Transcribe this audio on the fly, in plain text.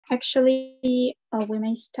We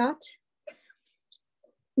may start.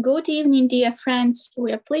 Good evening, dear friends.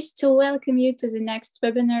 We are pleased to welcome you to the next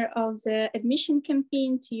webinar of the admission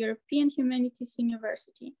campaign to European Humanities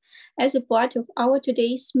University. As a part of our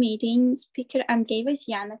today's meeting, Speaker Andrei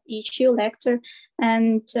Возьянов, EHU lecturer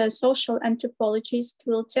and social anthropologist,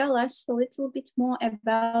 will tell us a little bit more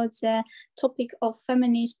about the topic of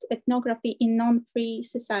feminist ethnography in non-free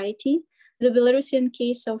society, the Belarusian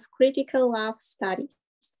case of critical love studies.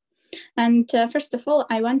 And first of all,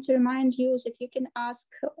 I want to remind you that you can ask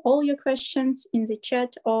all your questions in the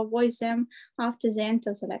chat or voice them after the end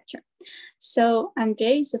of the lecture. So,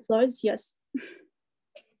 Andrei, the floor is yours.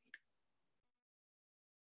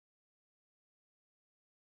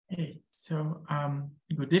 Hey, so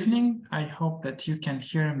good evening. I hope that you can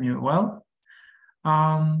hear me well.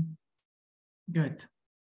 Good.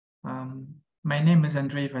 My name is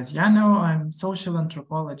Andrei Возьянов. I'm social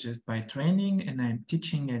anthropologist by training, and I'm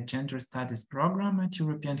teaching a gender studies program at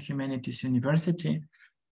European Humanities University.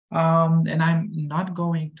 And I'm not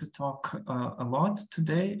going to talk a lot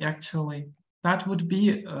today. Actually, that would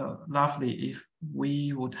be lovely if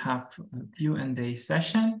we would have a Q&A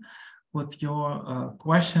session with your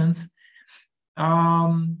questions.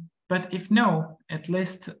 But if no, at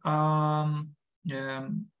least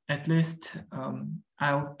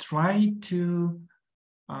I'll try to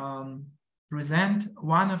present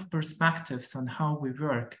one of perspectives on how we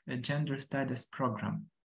work a gender studies program.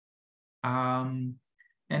 And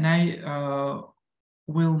I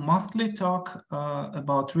will mostly talk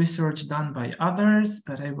about research done by others,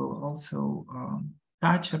 but I will also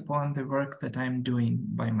touch upon the work that I'm doing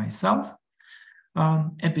by myself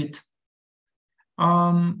a bit.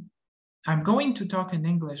 I'm going to talk in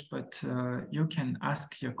English, but you can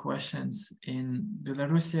ask your questions in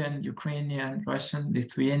Belarusian, Ukrainian, Russian,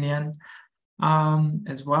 Lithuanian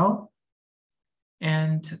as well.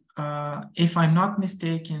 And if I'm not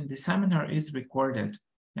mistaken, the seminar is recorded.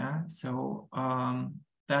 Yeah, so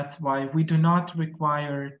that's why we do not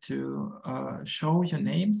require to show your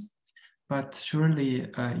names, but surely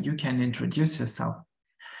you can introduce yourself.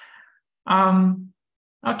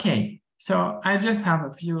 Okay. So I just have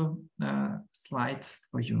a few slides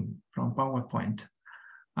for you from PowerPoint,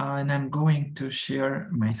 and I'm going to share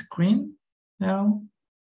my screen now.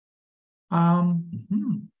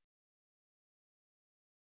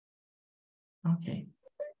 Okay.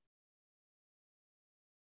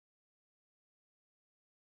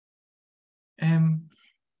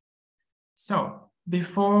 So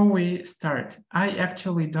before we start, I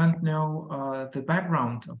actually don't know the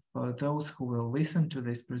background of those who will listen to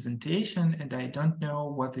this presentation, and I don't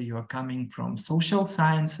know whether you are coming from social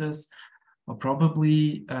sciences, or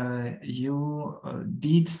probably you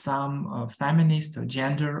did some feminist or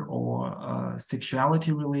gender or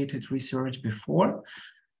sexuality related research before.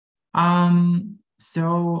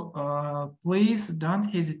 So please don't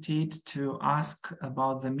hesitate to ask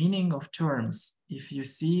about the meaning of terms if you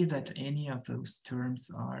see that any of those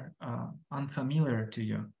terms are unfamiliar to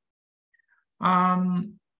you.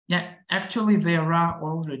 Yeah, actually there are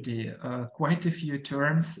already quite a few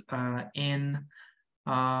terms in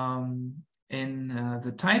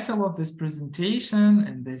the title of this presentation,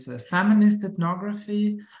 and there's a feminist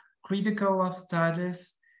ethnography, critical love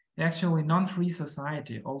studies. Actually, non-free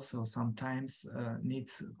society also sometimes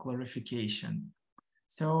needs clarification.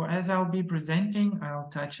 So as I'll be presenting, I'll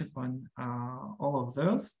touch upon all of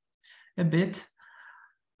those a bit.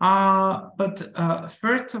 But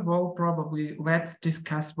first of all, probably let's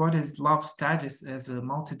discuss what is love studies as a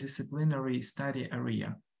multidisciplinary study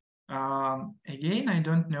area. Again, I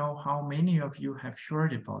don't know how many of you have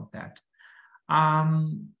heard about that.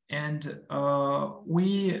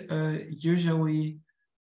 We usually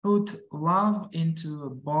put love into a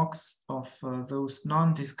box of those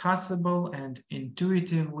non-discussable and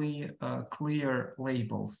intuitively clear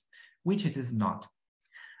labels, which it is not.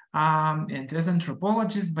 And as an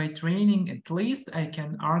anthropologist by training, at least I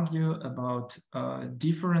can argue about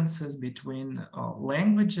differences between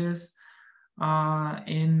languages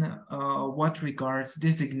in what regards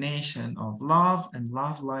designation of love and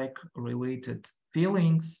love-like related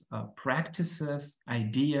feelings, practices,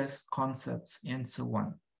 ideas, concepts, and so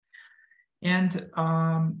on. And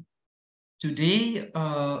today,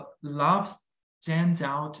 love stands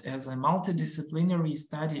out as a multidisciplinary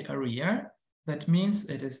study area. That means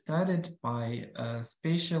it is studied by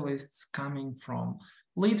specialists coming from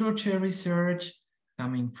literature research,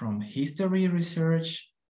 coming from history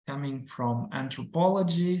research, coming from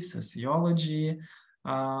anthropology, sociology,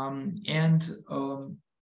 and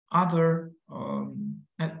other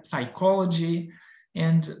psychology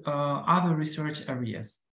and other research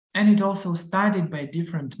areas. and it also studied by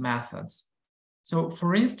different methods. So,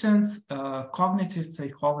 for instance, cognitive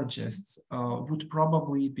psychologists would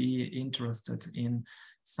probably be interested in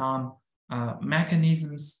some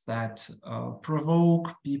mechanisms that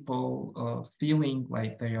provoke people feeling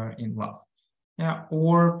like they are in love. Yeah,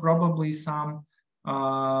 or probably some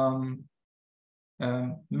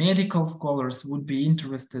medical scholars would be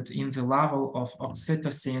interested in the level of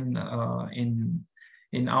oxytocin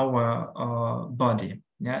in our body.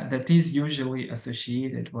 Yeah, that is usually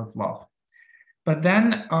associated with love. But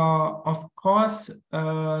then, of course,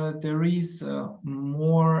 there is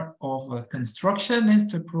more of a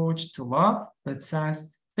constructionist approach to love that says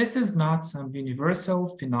this is not some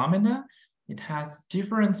universal phenomena. It has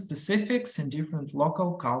different specifics in different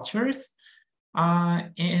local cultures.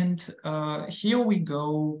 And here we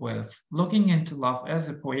go with looking into love as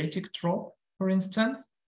a poetic trope, for instance.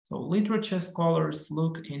 So literature scholars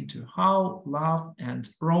look into how love and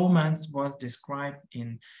romance was described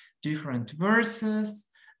in different verses,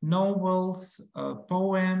 novels,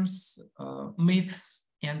 poems, myths,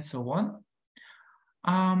 and so on.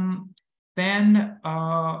 Then,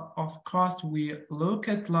 of course, we look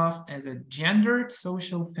at love as a gendered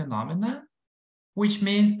social phenomena, which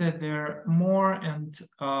means that there are more and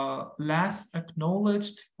less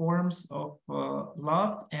acknowledged forms of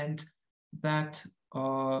love, and that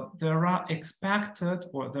there are expected,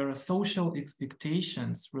 or there are social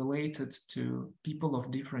expectations related to people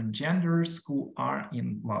of different genders who are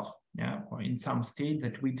in love, yeah, or in some state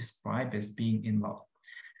that we describe as being in love.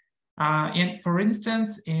 And for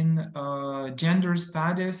instance, in gender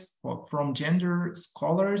studies, or from gender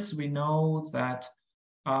scholars, we know that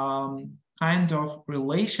kind of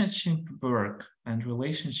relationship work, and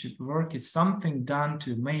relationship work is something done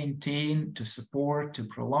to maintain, to support, to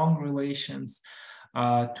prolong relations,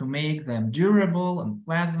 to make them durable and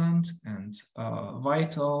pleasant and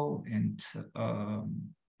vital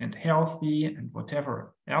and healthy and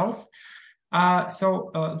whatever else.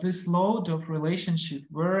 So this load of relationship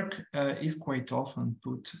work is quite often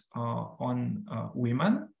put on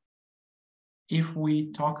women if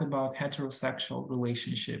we talk about heterosexual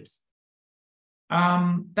relationships.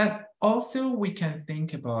 That also we can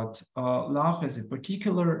think about love as a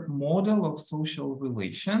particular model of social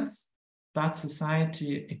relations that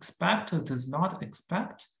society expects or does not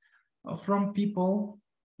expect from people.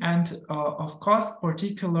 And of course,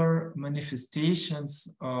 particular manifestations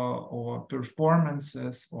or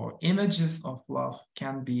performances or images of love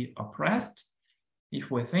can be oppressed. If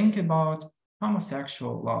we think about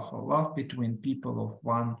homosexual love or love between people of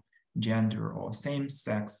one gender or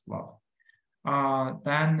same-sex love,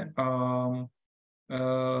 then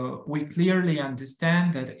we clearly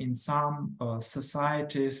understand that in some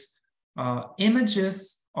societies,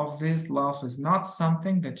 images of this love is not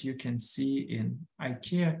something that you can see in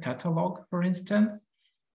IKEA catalog, for instance,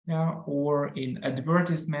 yeah, or in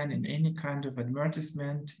advertisement, in any kind of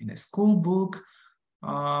advertisement, in a school book,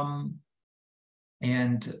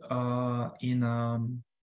 and in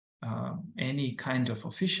any kind of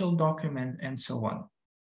official document, and so on.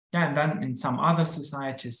 Yeah, and then in some other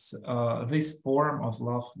societies, this form of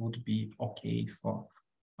love would be okay for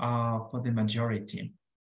the majority.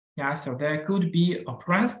 Yeah, so there could be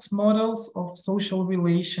oppressed models of social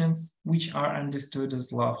relations which are understood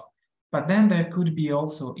as love, but then there could be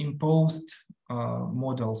also imposed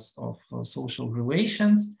models of social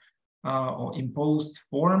relations or imposed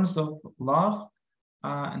forms of love.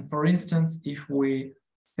 And for instance, if we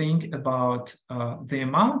think about the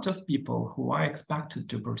amount of people who are expected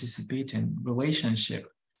to participate in relationship,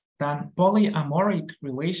 then polyamoric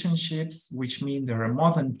relationships, which mean there are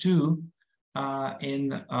more than two, in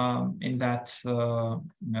that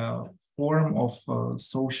form of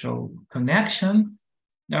social connection,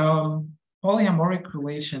 polyamoric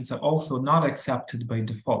relations are also not accepted by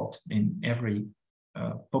default in every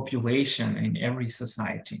population, in every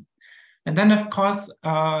society. And then, of course,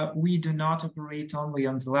 we do not operate only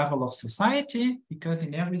on the level of society, because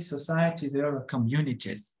in every society there are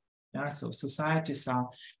communities. Yeah? So societies are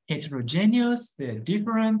heterogeneous, they're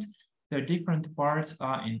different. Their different parts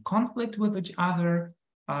are in conflict with each other,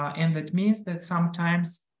 and that means that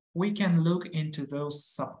sometimes we can look into those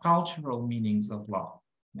subcultural meanings of love,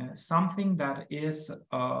 something that is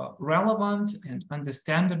relevant and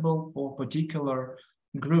understandable for a particular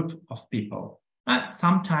group of people. And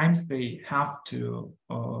sometimes they have to,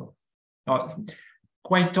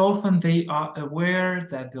 quite often they are aware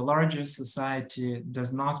that the larger society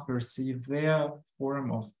does not perceive their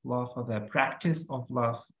form of love or their practice of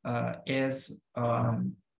love as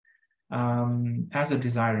a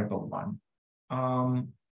desirable one.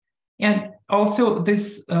 And also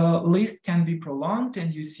this list can be prolonged,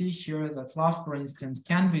 and you see here that love, for instance,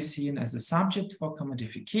 can be seen as a subject for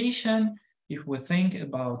commodification if we think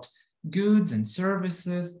about goods and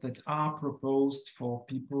services that are proposed for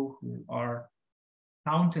people who are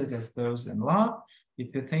counted as those in love.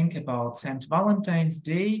 If you think about St. Valentine's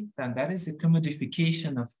Day, then that is a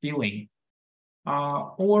commodification of feeling.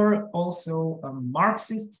 Or also a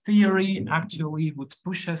Marxist theory actually would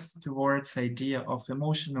push us towards the idea of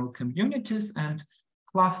emotional communities and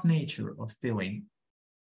class nature of feeling.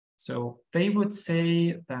 So they would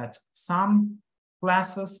say that some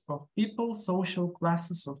classes of people, social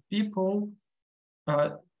classes of people,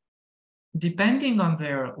 depending on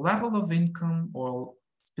their level of income or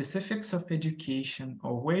specifics of education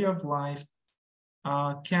or way of life,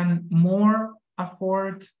 can more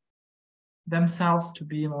afford themselves to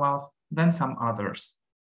be in love than some others.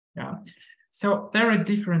 Yeah. So there are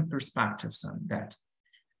different perspectives on that.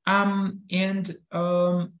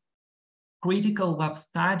 Critical love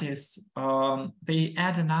studies, they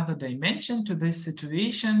add another dimension to this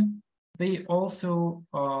situation. They also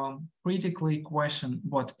critically question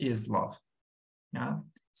what is love. Yeah.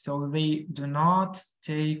 So they do not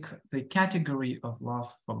take the category of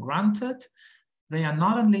love for granted. They are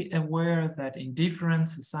not only aware that in different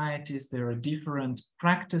societies there are different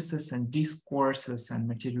practices and discourses and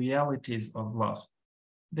materialities of love.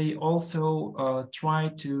 They also try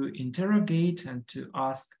to interrogate and to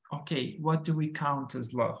ask, okay, what do we count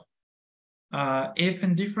as love? If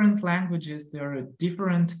in different languages there are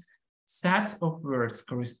different sets of words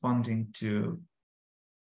corresponding to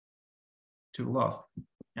love,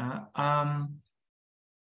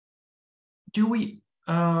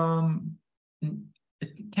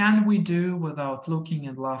 can we do without looking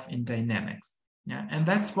at love in dynamics? Yeah, and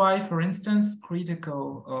that's why, for instance,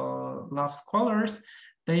 critical love scholars,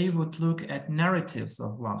 they would look at narratives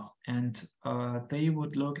of love, and they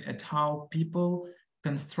would look at how people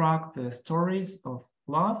construct the stories of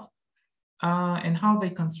love and how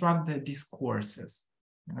they construct the discourses.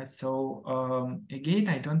 So again,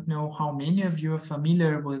 I don't know how many of you are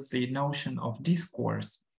familiar with the notion of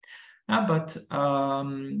discourse, but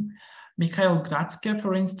Mikhail Gratske,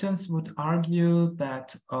 for instance, would argue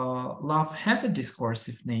that love has a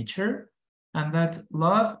discursive nature and that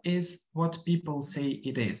love is what people say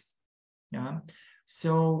it is. Yeah.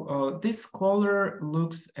 So this scholar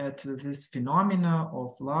looks at this phenomena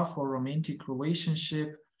of love or romantic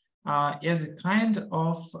relationship as a kind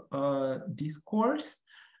of discourse.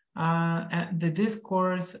 And the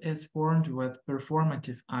discourse is formed with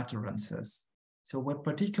performative utterances. So with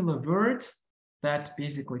particular words that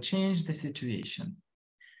basically change the situation.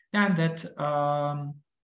 And that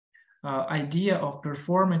idea of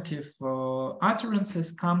performative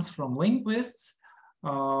utterances comes from linguists,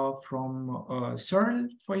 from CERN,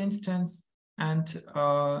 for instance, and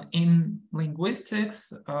in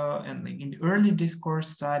linguistics and in early discourse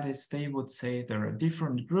studies, they would say there are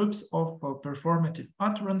different groups of performative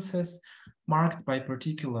utterances marked by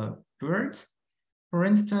particular words. For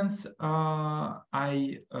instance,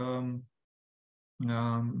 I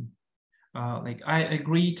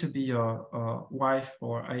agree to be your wife,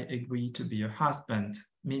 or I agree to be your husband,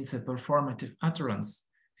 means a performative utterance,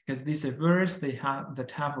 because these are words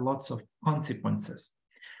that have lots of consequences.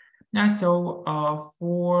 Now, so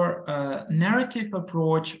for a narrative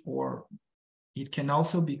approach, or it can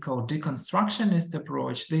also be called deconstructionist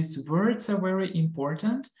approach, these words are very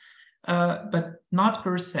important, but not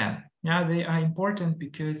per se. Yeah, they are important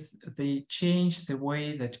because they change the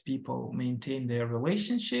way that people maintain their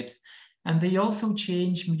relationships, and they also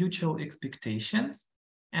change mutual expectations,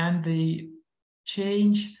 and they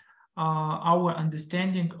change our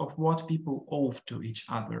understanding of what people owe to each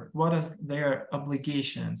other, what are their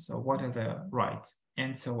obligations, or what are their rights,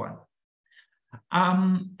 and so on.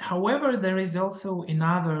 However, there is also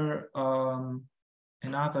another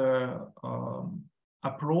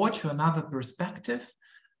approach, or another perspective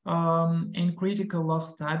in critical love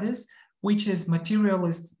studies, which is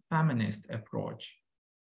materialist feminist approach.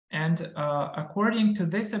 And according to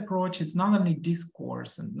this approach, it's not only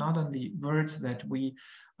discourse and not only words that we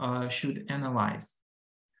should analyze.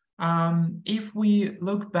 If we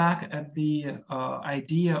look back at the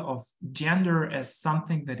idea of gender as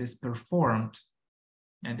something that is performed,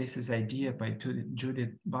 and this is idea by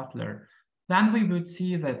Judith Butler, then we would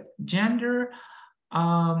see that gender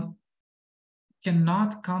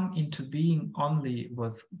cannot come into being only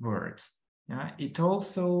with words. Yeah? It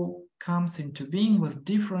also comes into being with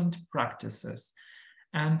different practices.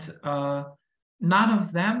 And none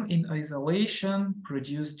of them in isolation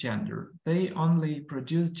produce gender. They only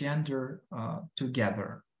produce gender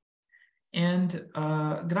together. And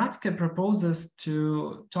Gradske proposes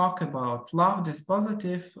to talk about love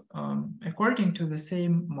dispositive according to the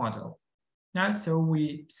same model. Yeah, so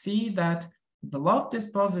we see that the love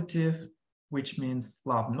dispositive, which means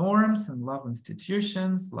love norms and love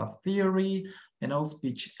institutions, love theory, and all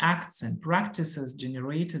speech acts and practices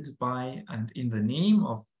generated by and in the name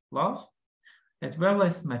of love, as well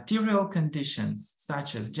as material conditions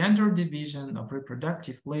such as gender division of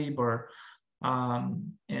reproductive labor,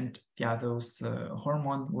 and those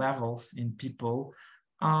hormone levels in people,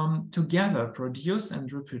 together produce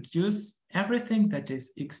and reproduce everything that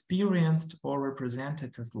is experienced or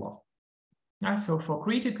represented as love. So for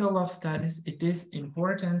critical love studies, it is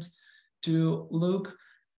important to look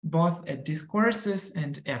both at discourses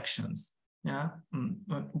and actions.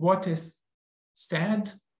 What is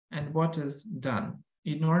said and what is done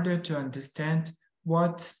in order to understand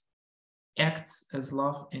what acts as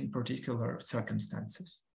love in particular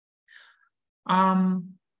circumstances. There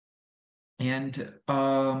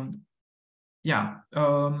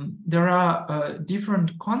are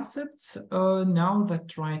different concepts now that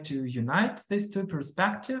try to unite these two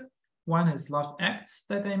perspectives. One is love acts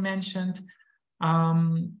that I mentioned,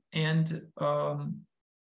 and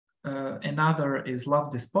another is love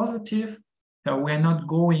dispositive. So we're not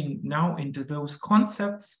going now into those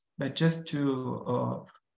concepts, but just to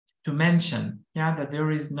mention, that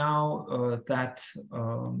there is now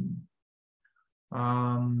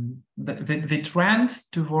the trend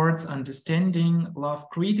towards understanding love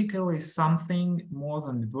critical is something more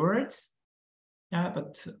than words,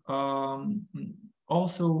 but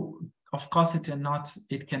also, of course,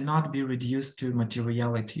 it cannot be reduced to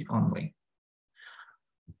materiality only.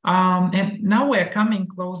 And now we're coming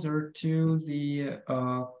closer to the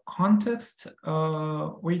context,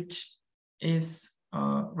 which is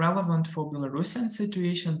relevant for Belarusian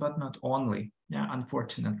situation, but not only,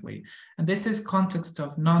 unfortunately. And this is context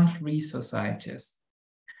of non-free societies.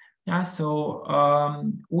 So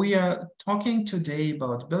we are talking today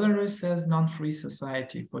about Belarus as non-free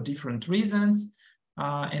society for different reasons.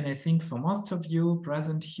 And I think for most of you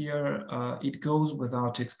present here, it goes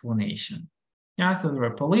without explanation. So there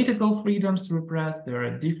are political freedoms repressed, there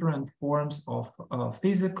are different forms of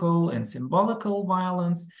physical and symbolical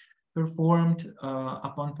violence performed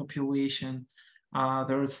upon population.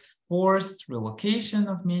 There's forced relocation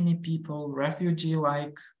of many people,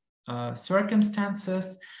 refugee-like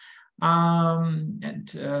circumstances. And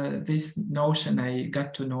this notion I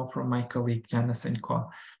got to know from my colleague, Jana Senko.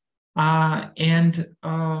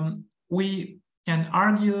 We can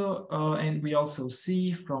argue, and we also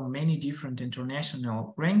see from many different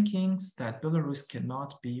international rankings that Belarus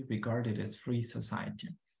cannot be regarded as free society.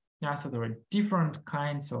 So there are different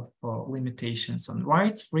kinds of limitations on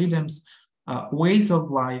rights, freedoms, ways of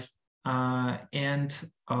life, and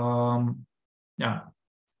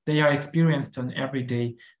they are experienced on an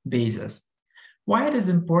everyday basis. Why it is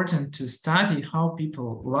important to study how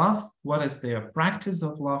people love, what is their practice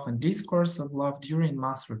of love and discourse of love during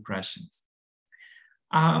mass repressions?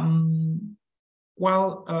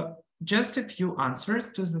 Just a few answers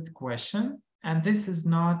to that question, and this is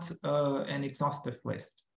not an exhaustive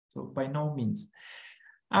list, so by no means.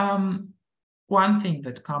 One thing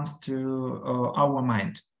that comes to our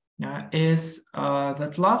mind is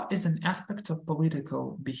that love is an aspect of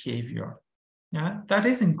political behavior that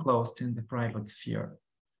is enclosed in the private sphere.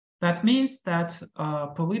 That means that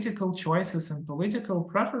political choices and political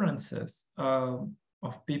preferences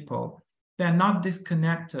of people, they're not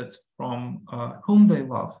disconnected from whom they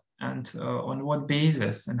love and on what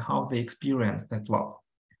basis and how they experience that love.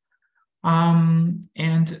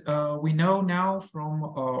 We know now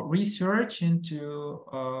from research into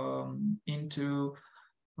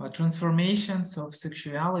transformations of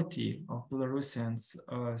sexuality of Belarusians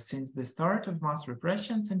since the start of mass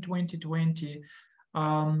repressions in 2020,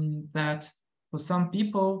 that for some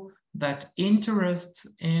people, that interest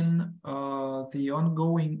in the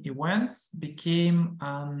ongoing events became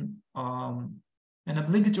an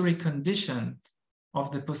obligatory condition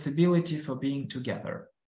of the possibility for being together.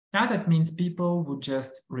 That means people would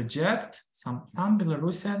just reject, some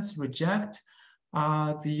Belarusians reject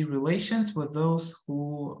the relations with those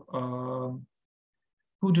who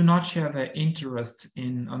do not share their interest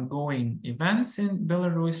in ongoing events in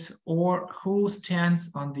Belarus or who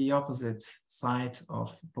stands on the opposite side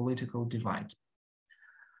of political divide.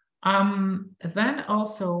 Then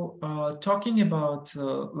also talking about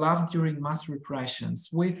love during mass repressions,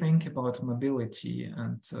 we think about mobility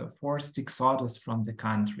and forced exodus from the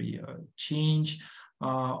country, change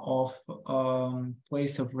of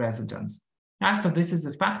place of residence. So this is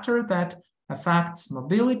a factor that affects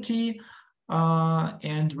mobility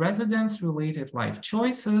and residence-related life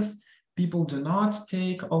choices. People do not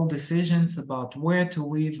take all decisions about where to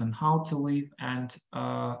live and how to live and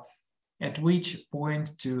at which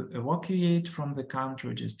point to evacuate from the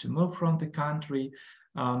country, just to move from the country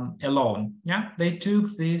alone. Yeah, they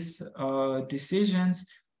took these decisions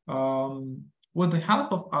with the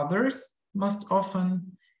help of others most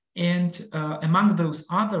often, and among those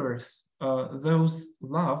others, those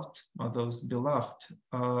loved or those beloved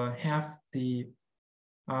have the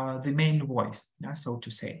main voice, yeah, so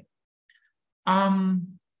to say.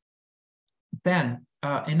 Then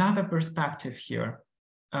another perspective here.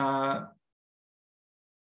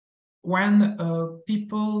 When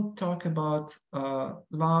people talk about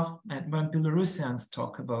love, and when Belarusians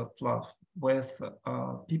talk about love with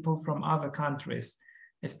people from other countries,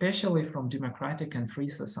 especially from democratic and free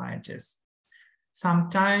societies,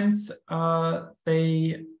 sometimes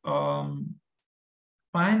they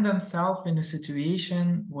find themselves in a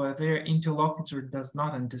situation where their interlocutor does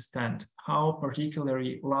not understand how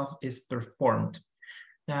particularly love is performed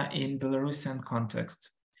in Belarusian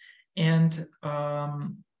context. And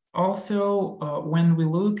also, when we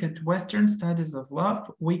look at Western studies of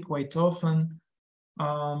love, we quite often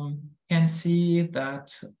can see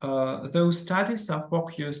that those studies are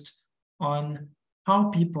focused on how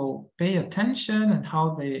people pay attention and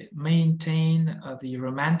how they maintain the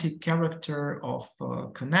romantic character of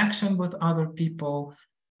connection with other people.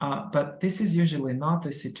 But this is usually not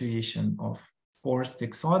the situation of forced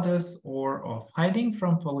exodus or of hiding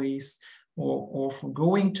from police or of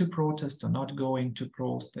going to protest or not going to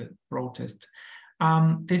protest.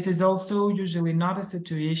 This is also usually not a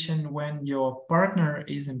situation when your partner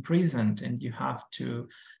is imprisoned and you have to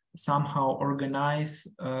somehow organize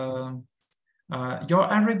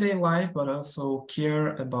your everyday life, but also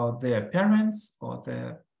care about their parents or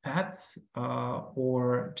their pets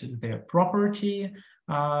or just their property.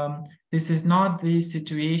 This is not the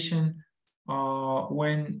situation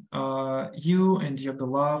when you and your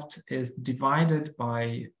beloved is divided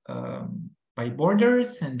by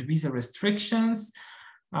borders and visa restrictions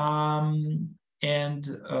and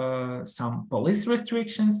some police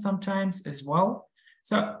restrictions sometimes as well.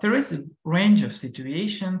 So there is a range of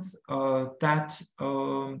situations that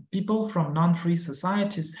people from non-free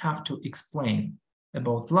societies have to explain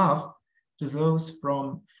about love to those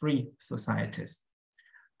from free societies.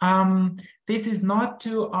 This is not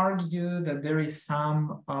to argue that there is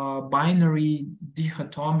some binary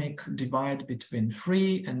dichotomic divide between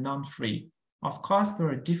free and non-free. Of course, there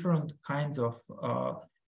are different kinds of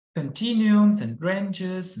continuums and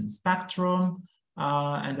ranges and spectrum,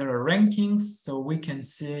 and there are rankings, so we can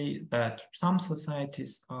say that some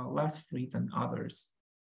societies are less free than others.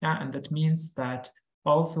 Yeah, and that means that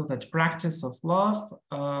also that practice of love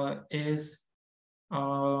is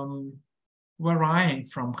varying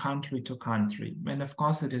from country to country. And of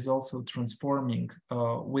course, it is also transforming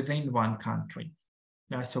within one country.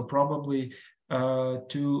 Yeah, so probably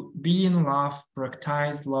to be in love,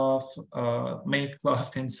 practice love, make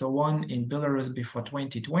love, and so on in Belarus before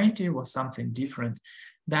 2020 was something different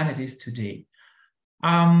than it is today.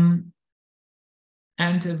 And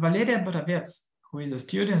Valeria Borovets, who is a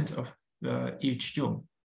student of EHU,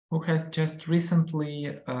 who has just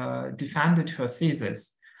recently defended her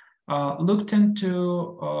thesis, looked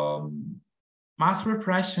into mass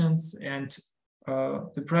repressions and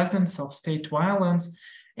the presence of state violence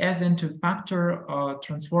as into factor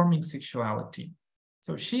transforming sexuality.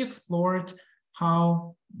 So she explored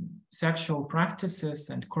how sexual practices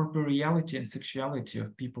and corporeality and sexuality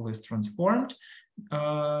of people is transformed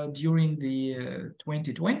during the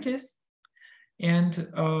 2020s. And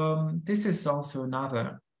this is also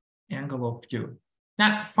another angle of view.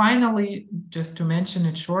 Now, finally, just to mention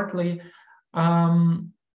it shortly,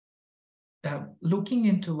 looking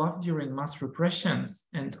into love during mass repressions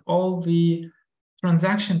and all the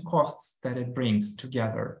transaction costs that it brings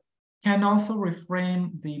together can also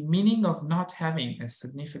reframe the meaning of not having a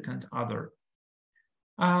significant other.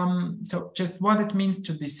 So just what it means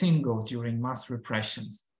to be single during mass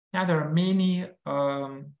repressions. Now, there are many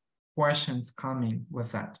questions coming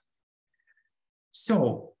with that.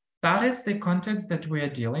 So that is the context that we are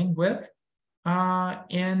dealing with.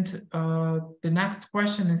 And the next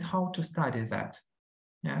question is how to study that.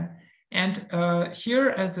 Yeah? And here,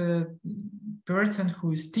 as a person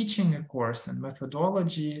who is teaching a course in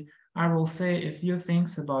methodology, I will say a few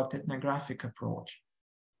things about ethnographic approach.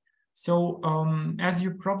 So as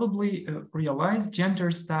you probably realize,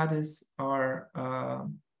 gender studies are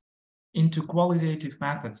into qualitative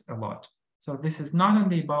methods a lot. So this is not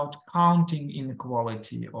only about counting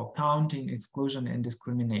inequality or counting exclusion and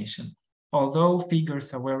discrimination, although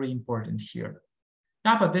figures are very important here.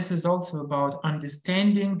 Yeah, but this is also about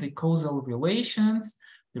understanding the causal relations,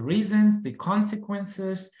 the reasons, the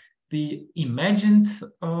consequences, the imagined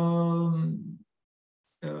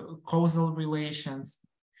causal relations.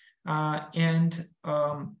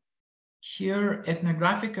 Here,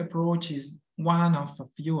 ethnographic approach is one of a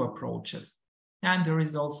few approaches. And there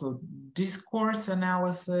is also discourse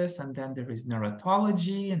analysis, and then there is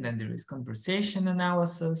narratology, and then there is conversation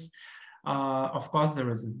analysis. Of course, there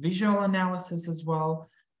is a visual analysis as well.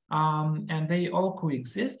 And they all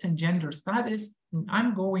coexist in gender studies.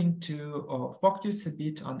 I'm going to focus a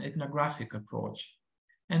bit on ethnographic approach.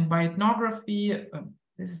 And by ethnography,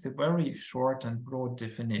 this is a very short and broad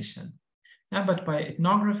definition. Yeah, but by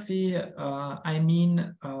ethnography, I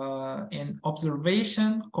mean an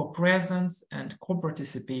observation, co-presence, and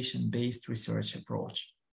co-participation-based research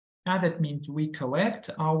approach. Yeah, that means we collect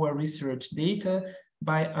our research data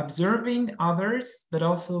by observing others, but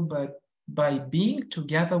also by being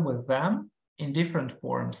together with them in different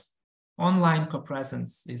forms. Online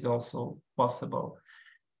co-presence is also possible.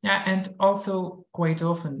 Yeah, and also quite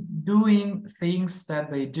often doing things that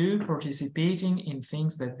they do, participating in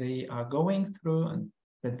things that they are going through and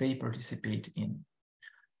that they participate in.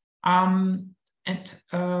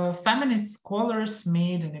 Feminist scholars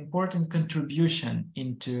made an important contribution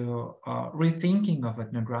into rethinking of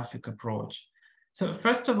ethnographic approach. So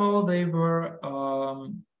first of all, they were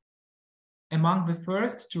among the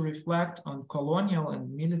first to reflect on colonial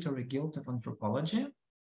and military guilt of anthropology,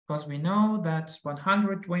 because we know that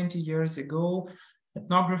 120 years ago,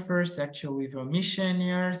 ethnographers actually were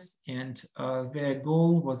missionaries, and their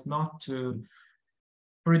goal was not to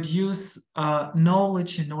produce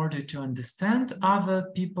knowledge in order to understand other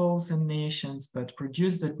peoples and nations, but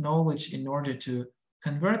produce that knowledge in order to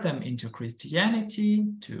convert them into Christianity,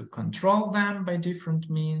 to control them by different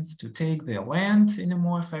means, to take their land in a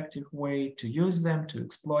more effective way, to use them, to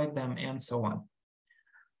exploit them, and so on.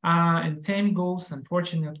 And same goes,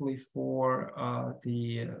 unfortunately, for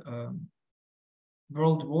the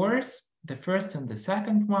world wars, the first and the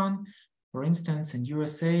second one. For instance, in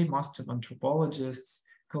USA, most of anthropologists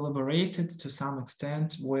collaborated to some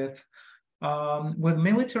extent with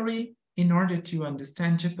military in order to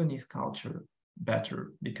understand Japanese culture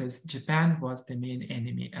better, because Japan was the main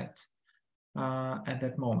enemy at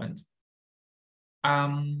that moment.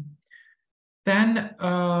 Then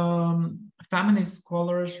feminist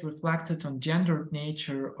scholars reflected on gendered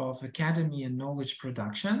nature of academy and knowledge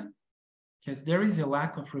production, because there is a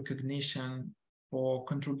lack of recognition for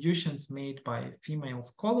contributions made by female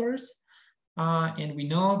scholars. And we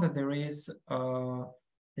know that there is a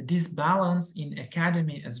disbalance in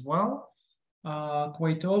academy as well.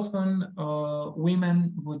 Quite often,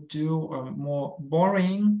 women would do more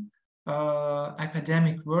boring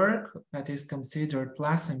academic work that is considered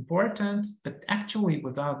less important, but actually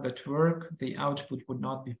without that work, the output would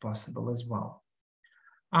not be possible as well.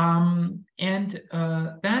 Then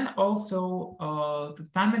also the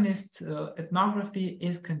feminist ethnography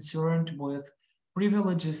is concerned with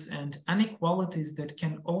privileges and inequalities that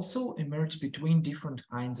can also emerge between different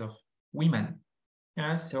kinds of women.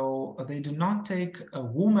 Yeah, so they do not take a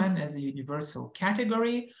woman as a universal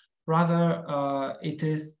category, rather it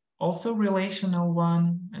is also relational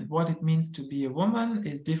one, and what it means to be a woman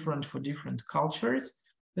is different for different cultures,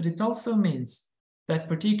 but it also means that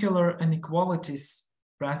particular inequalities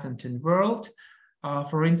present in the world,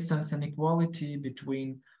 for instance, inequality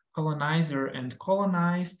between colonizer and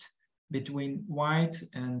colonized, between white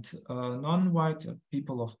and non-white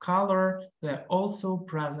people of color, they're also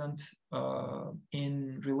present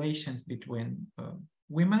in relations between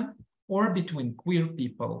women or between queer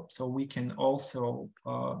people. So we can also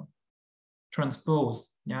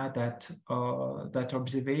transpose that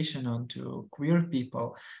observation onto queer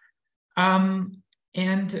people.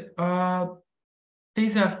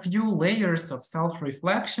 These are few layers of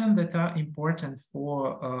self-reflection that are important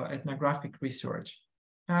for ethnographic research.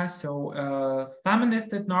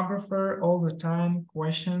 Feminist ethnographer all the time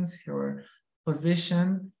questions her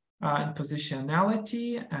position and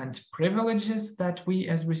positionality and privileges that we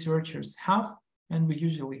as researchers have, and we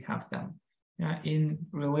usually have them in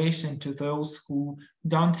relation to those who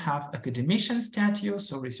don't have academician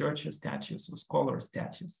status or researcher status or scholar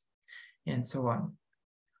status, and so on.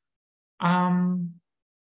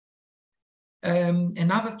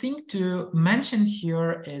 Another thing to mention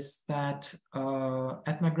here is that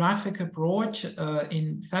ethnographic approach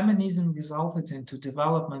in feminism resulted into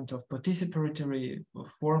development of participatory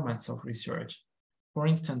formats of research. For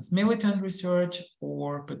instance, militant research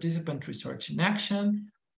or participant research in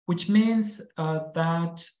action, which means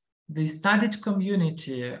that the studied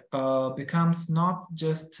community becomes not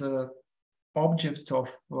just object of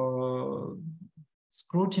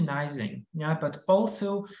scrutinizing, but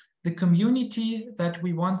also the community that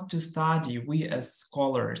we want to study, we as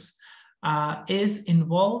scholars, is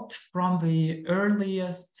involved from the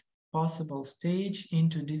earliest possible stage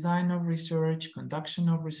into design of research, conduction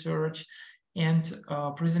of research, and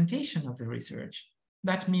presentation of the research.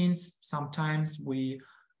 That means sometimes we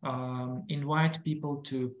invite people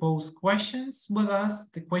to pose questions with us,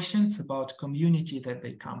 the questions about community that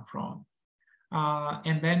they come from.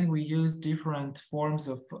 And then we use different forms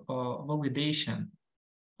of validation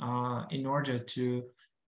in order to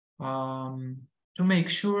make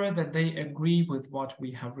sure that they agree with what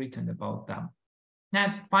we have written about them.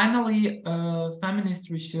 And finally, feminist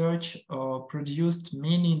research produced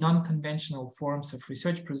many non-conventional forms of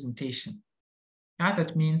research presentation.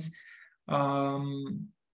 That means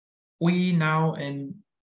we now in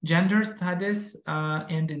gender studies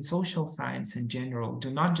and in social science in general do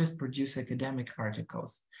not just produce academic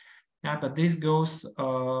articles, but this goes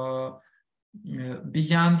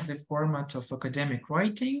beyond the format of academic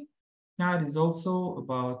writing. Now it is also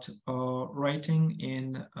about writing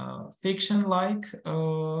in fiction-like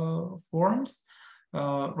forms,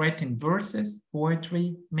 writing verses,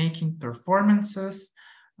 poetry, making performances,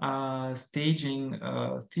 staging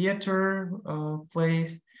theater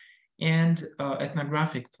plays, and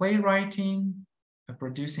ethnographic playwriting,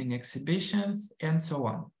 producing exhibitions, and so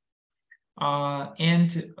on.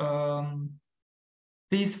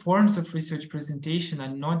 These forms of research presentation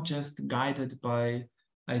are not just guided by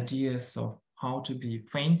ideas of how to be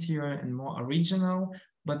fancier and more original,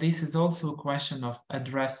 but this is also a question of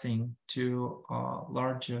addressing to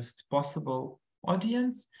largest possible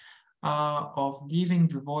audience, of giving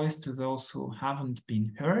the voice to those who haven't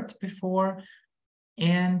been heard before,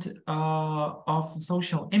 and of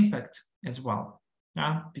social impact as well,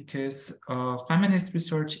 because feminist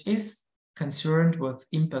research is concerned with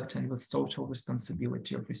impact and with social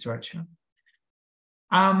responsibility of researcher.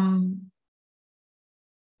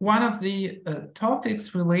 One of the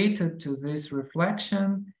topics related to this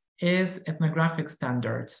reflection is ethnographic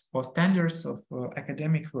standards or standards of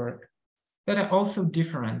academic work that are also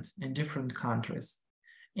different in different countries.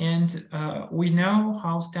 And we know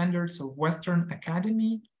how standards of Western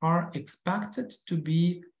academy are expected to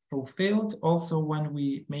be fulfilled also when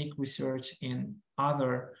we make research in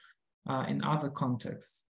other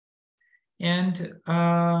contexts. And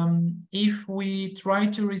if we try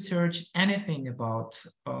to research anything about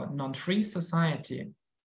non-free society,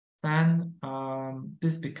 then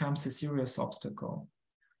this becomes a serious obstacle.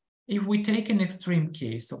 If we take an extreme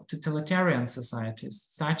case of totalitarian societies,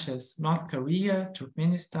 such as North Korea,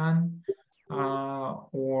 Turkmenistan,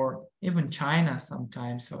 or even China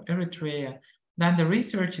sometimes, or Eritrea, then the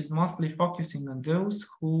research is mostly focusing on those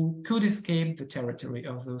who could escape the territory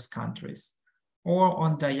of those countries, or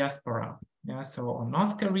on diaspora. So on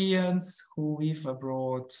North Koreans who live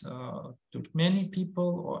abroad, Turkmeni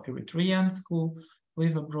people, or Eritreans who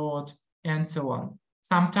live abroad, and so on.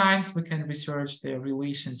 Sometimes we can research their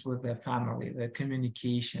relations with their family, their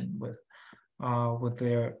communication with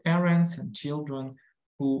their parents and children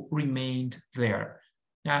who remained there.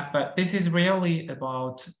 But this is really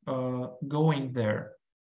about going there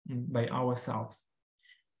by ourselves.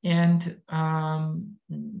 And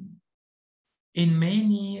in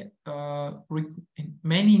many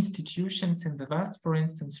institutions in the West, for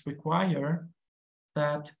instance, require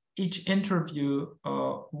that each interview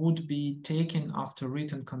would be taken after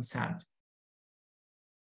written consent.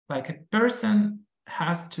 Like a person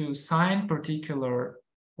has to sign particular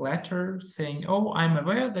letter saying, oh, I'm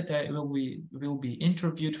aware that I will be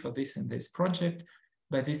interviewed for this and this project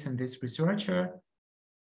by this and this researcher,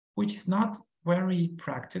 which is not very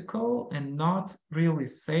practical and not really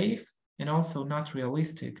safe, and also not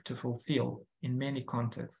realistic to fulfill in many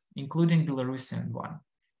contexts, including Belarusian one.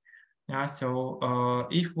 So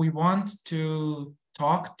if we want to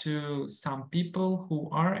talk to some people who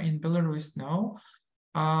are in Belarus now,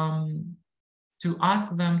 to ask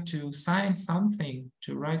them to sign something,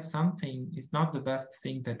 to write something, is not the best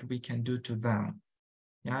thing that we can do to them.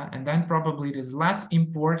 And then probably it is less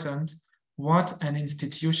important what an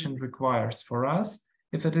institution requires for us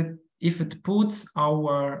if it puts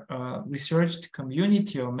our researched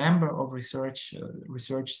community or member of research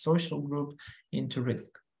social group into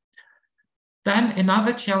risk. Then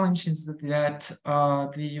another challenge is that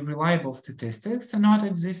the reliable statistics are not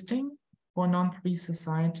existing for non-free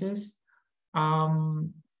societies.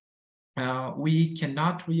 We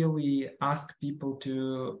cannot really ask people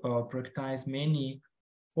to practice many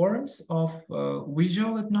forms of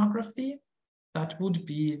visual ethnography. That would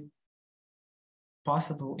be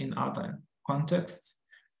possible in other contexts.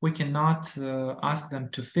 We cannot ask them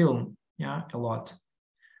to film, yeah, a lot.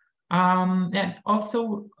 And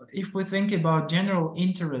also, if we think about general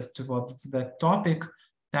interest towards that topic,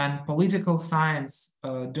 then political science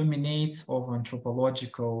dominates over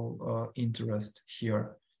anthropological interest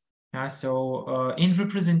here. So in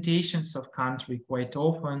representations of country, quite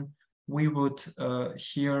often we would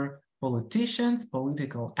hear politicians,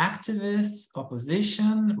 political activists,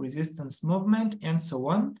 opposition, resistance movement, and so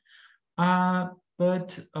on.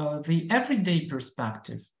 But the everyday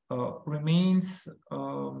perspective remains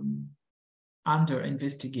under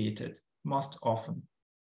investigated most often.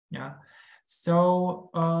 Yeah. So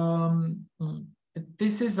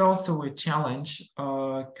this is also a challenge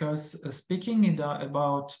because speaking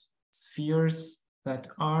about spheres that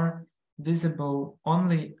are visible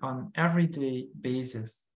only on everyday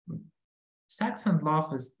basis, sex and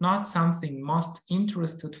love is not something most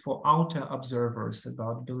interested for outer observers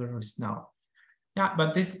about Belarus now. Yeah,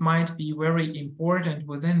 but this might be very important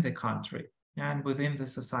within the country and within the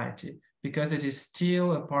society because it is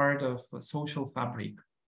still a part of a social fabric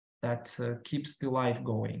that keeps the life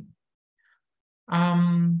going.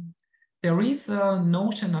 There is a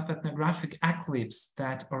notion of ethnographic eclipse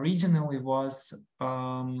that originally was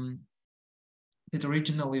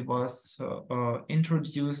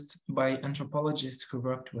introduced by anthropologists who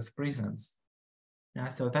worked with prisons. Yeah,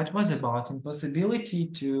 so that was about impossibility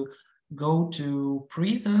to go to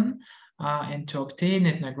prison and to obtain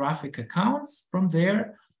ethnographic accounts from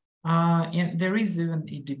there. And there is even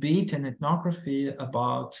a debate in ethnography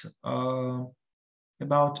about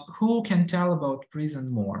who can tell about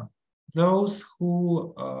prison more, those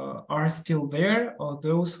who are still there or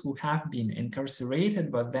those who have been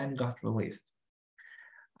incarcerated but then got released.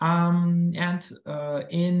 And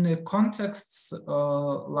in contexts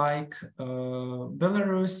like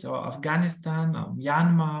Belarus or Afghanistan or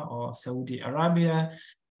Myanmar or Saudi Arabia,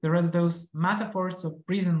 there are those metaphors of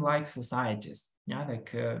prison-like societies. Yeah,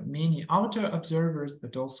 like many outer observers,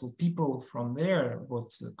 but also people from there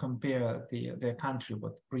would compare their country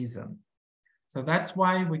with prison. So that's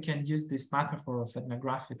why we can use this metaphor of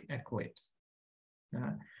ethnographic eclipse.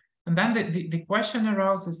 And then the question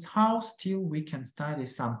arises how still we can study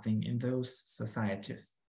something in those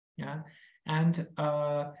societies. Yeah, and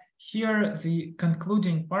here the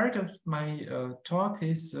concluding part of my talk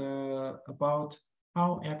is about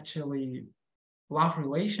how actually love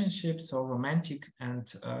relationships or romantic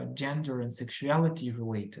and gender and sexuality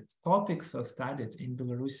related topics are studied in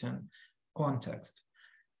Belarusian context.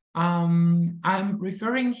 I'm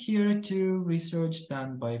referring here to research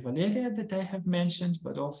done by Valeria that I have mentioned,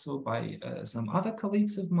 but also by some other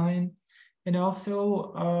colleagues of mine. And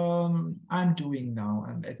also I'm doing now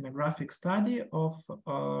an ethnographic study of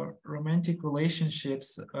romantic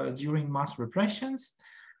relationships during mass repressions.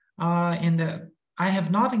 I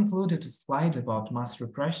have not included a slide about mass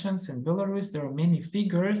repressions in Belarus. There are many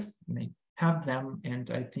figures, I have them,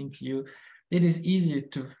 and I think it is easier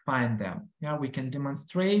to find them. Yeah, we can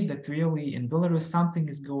demonstrate that really in Belarus something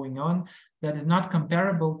is going on that is not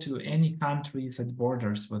comparable to any countries that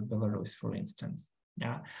borders with Belarus, for instance.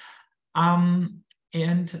 Yeah,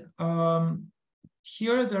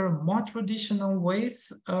 here there are more traditional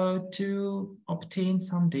ways to obtain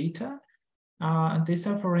some data. And these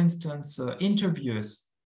are, for instance,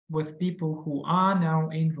 interviews with people who are now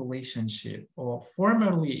in relationship or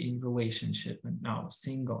formerly in relationship and now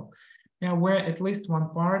single. Yeah, where at least one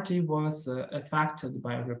party was affected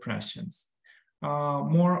by repressions,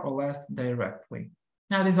 more or less directly.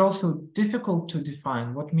 Now, it is also difficult to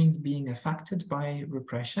define what means being affected by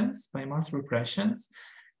repressions, by mass repressions,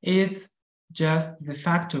 is just the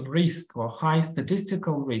fact of risk or high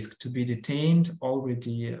statistical risk to be detained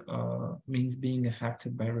already means being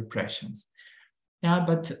affected by repressions. Yeah,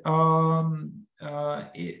 but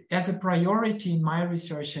as a priority in my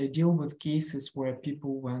research, I deal with cases where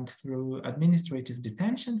people went through administrative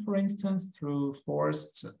detention, for instance, through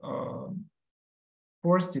forced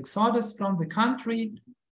exodus from the country,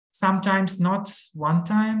 sometimes not one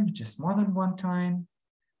time, just more than one time.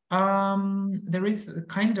 There is a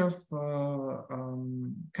kind of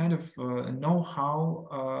know-how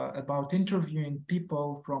about interviewing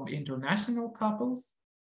people from international couples,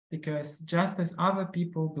 because just as other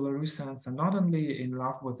people, Belarusians are not only in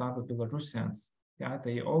love with other Belarusians, yeah,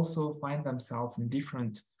 they also find themselves in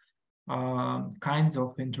different kinds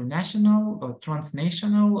of international or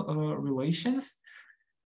transnational relations.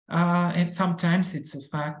 And sometimes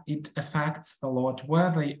it affects a lot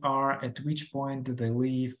where they are, at which point do they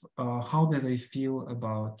live, how do they feel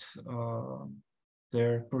about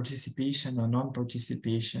their participation or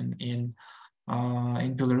non-participation in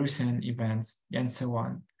in Belarusian events, and so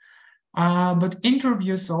on. But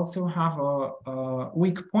interviews also have a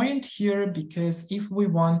weak point here, because if we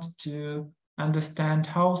want to understand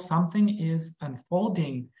how something is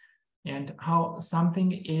unfolding and how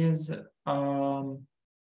something is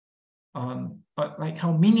like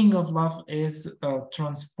how meaning of love is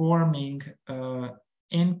transforming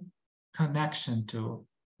in connection to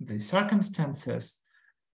the circumstances,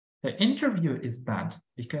 the interview is bad,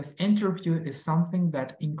 because interview is something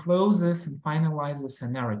that encloses and finalizes a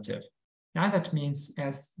narrative. Yeah, that means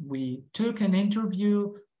as we took an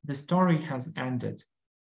interview, the story has ended,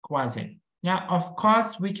 quasi. Yeah, of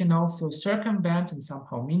course, we can also circumvent and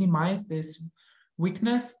somehow minimize this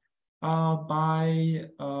weakness by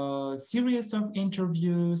a series of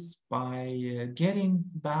interviews, by getting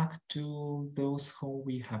back to those who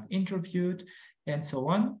we have interviewed, and so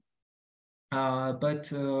on.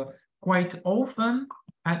 But quite often,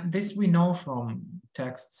 and this we know from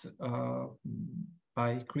texts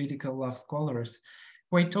by critical love scholars,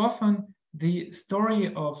 quite often the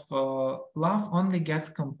story of love only gets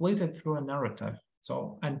completed through a narrative.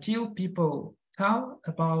 So until people tell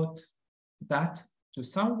about that to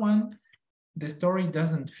someone, the story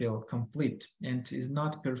doesn't feel complete and is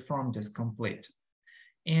not performed as complete.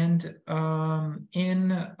 And in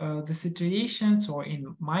the situations, or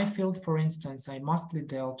in my field, for instance, I mostly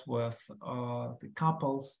dealt with the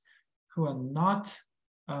couples who are not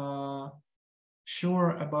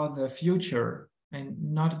sure about the future, and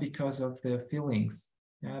not because of their feelings,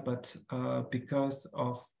 but because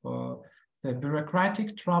of the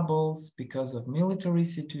bureaucratic troubles, because of military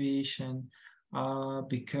situation,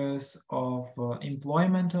 because of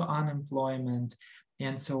employment or unemployment,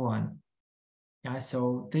 and so on. Yeah,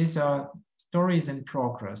 so these are stories in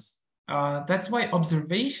progress. That's why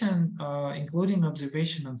observation, including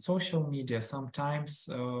observation on social media, sometimes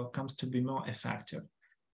comes to be more effective.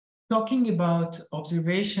 Talking about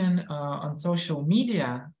observation on social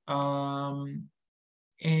media,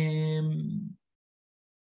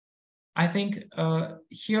 I think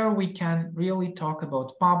here we can really talk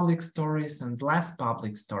about public stories and less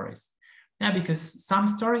public stories. Yeah, because some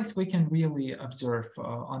stories we can really observe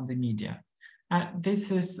on the media. This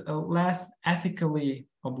is less ethically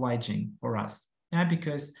obliging for us, yeah,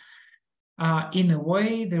 because in a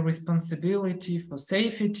way, the responsibility for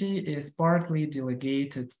safety is partly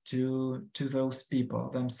delegated to those people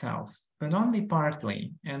themselves, but only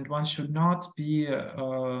partly. And one should not be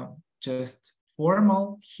just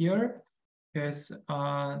formal here, because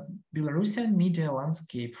Belarusian media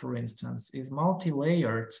landscape, for instance, is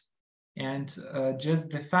multi-layered. And just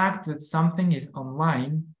the fact that something is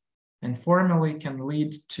online and formally can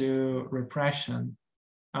lead to repression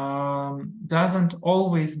doesn't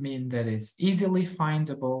always mean that it's easily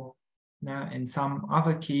findable. In some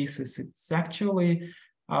other cases, it's actually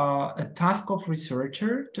a task of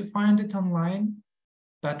researcher to find it online.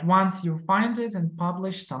 But once you find it and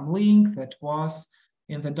publish some link that was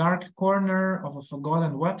in the dark corner of a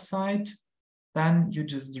forgotten website, then you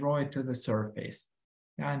just draw it to the surface.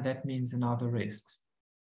 And that means another risks.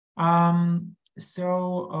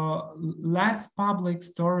 So less public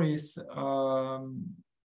stories are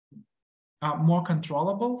more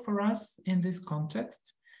controllable for us in this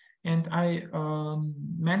context. And I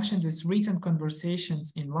mentioned these written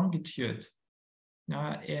conversations in longitude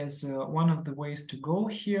as one of the ways to go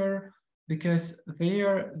here, because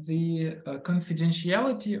there the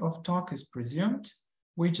confidentiality of talk is presumed.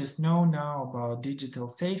 We just know now about digital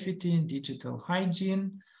safety and digital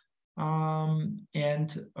hygiene.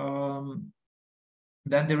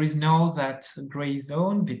 Then there is no that gray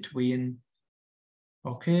zone between,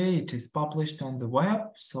 okay, it is published on the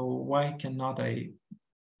web, so why cannot I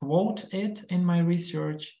quote it in my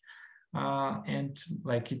research? And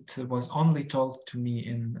like it was only told to me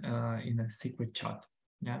in a secret chat,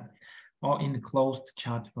 yeah, or in a closed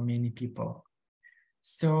chat for many people.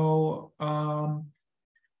 So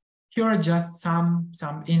here are just some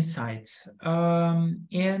insights,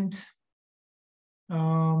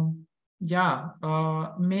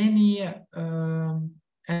 many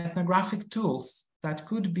ethnographic tools that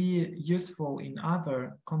could be useful in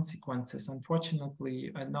other consequences,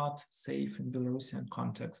 unfortunately, are not safe in Belarusian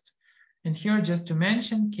context. And here, just to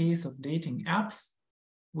mention, case of dating apps,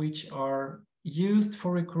 which are used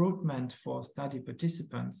for recruitment for study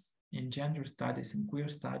participants in gender studies and queer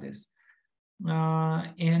studies.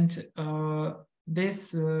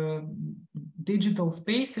 This digital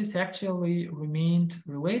spaces actually remained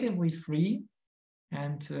relatively free,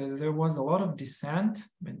 and there was a lot of dissent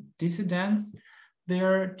and dissidents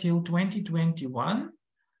there till 2021.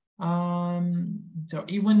 So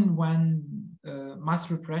even when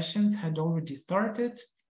mass repressions had already started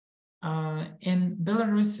in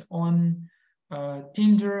Belarus on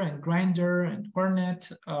Tinder and Grindr and Hornet.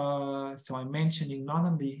 So I'm mentioning not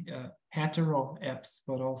only hetero apps,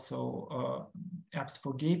 but also apps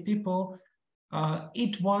for gay people.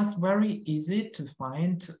 It was very easy to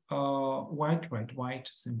find white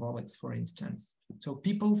symbolics, for instance. So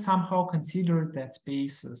people somehow considered that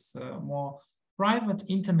space as more private,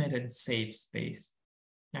 intimate, and safe space.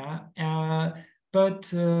 Yeah.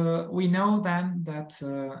 But we know then that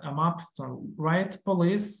a map from riot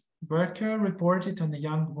police worker reported on a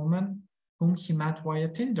young woman whom he met via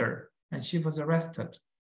Tinder, and she was arrested.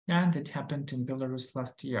 And it happened in Belarus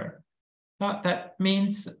last year. That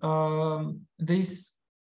means this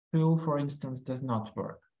tool, for instance, does not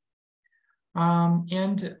work.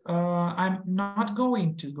 And I'm not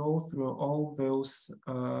going to go through all those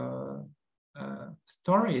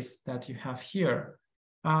stories that you have here.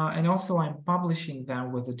 And also I'm publishing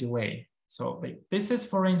them with a delay. So this is,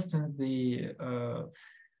 for instance, the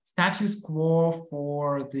status quo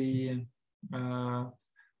for the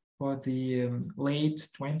late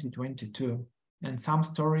 2022. And some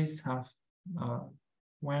stories have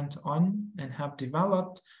went on and have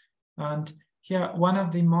developed. And here, one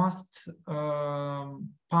of the most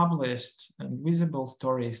published and visible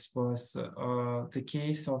stories was the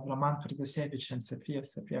case of Roman Protasevich and Sofia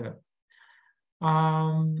Sapega.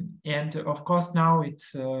 And of course, now it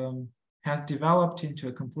has developed into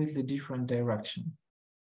a completely different direction.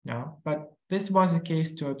 Yeah, but this was a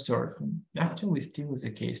case to observe, and actually still is a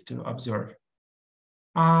case to observe.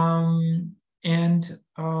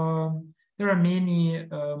 There are many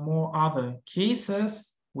more other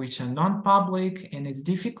cases which are non-public, and it's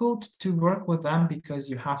difficult to work with them because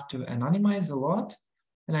you have to anonymize a lot.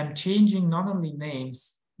 And I'm changing not only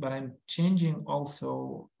names, but I'm changing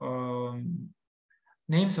also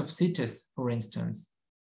names of cities, for instance.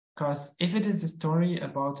 Because if it is a story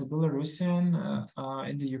about a Belarusian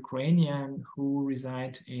and the Ukrainian who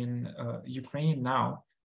reside in Ukraine now,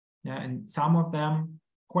 yeah, and some of them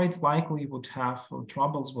quite likely would have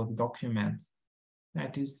troubles with documents.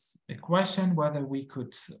 That is a question whether we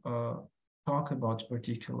could talk about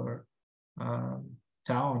particular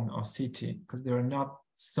town or city, because there are not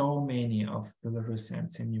so many of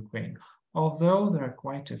Belarusians in Ukraine, although there are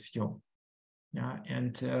quite a few. Yeah,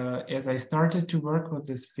 and as I started to work with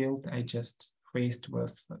this field, I just faced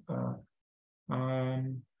with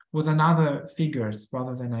another figures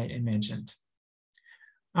rather than I imagined.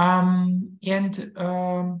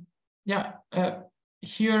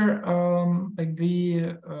 Here, like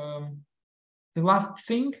the last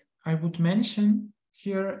thing I would mention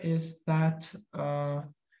here is that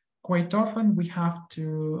quite often we have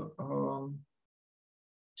to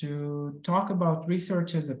talk about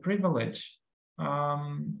research as a privilege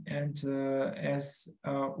and as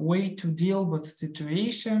a way to deal with a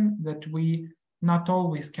situation that we not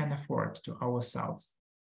always can afford to ourselves.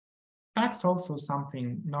 That's also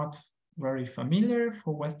something not very familiar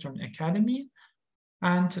for Western academy.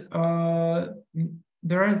 And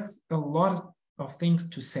there is a lot of things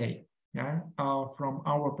to say, yeah, from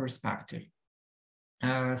our perspective.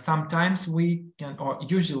 Sometimes we can, or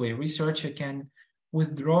usually researcher can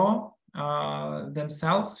withdraw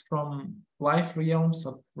themselves from life realms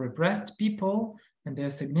of repressed people, and there are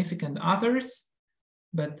significant others,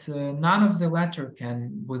 but none of the latter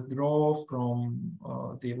can withdraw from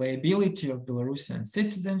the liability of Belarusian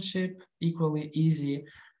citizenship, equally easy.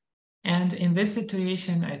 And in this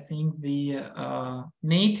situation, I think the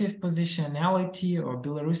native positionality or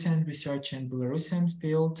Belarusian research and Belarusian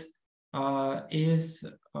field is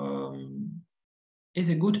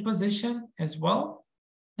a good position as well,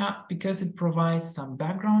 because it provides some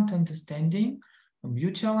background understanding, a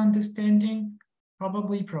mutual understanding,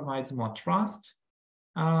 probably provides more trust,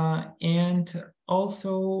 and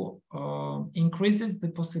also increases the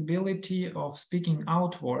possibility of speaking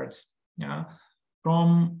outwards, yeah,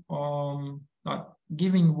 from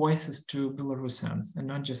giving voices to Belarusians and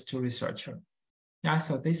not just to researchers. Yeah,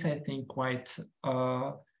 so this I think quite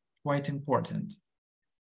important.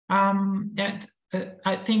 And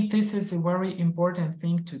I think this is a very important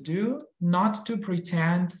thing to do, not to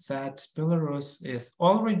pretend that Belarus is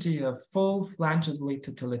already a full-fledgedly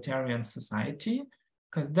totalitarian society,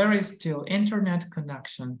 because there is still internet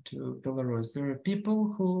connection to Belarus. There are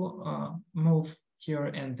people who move here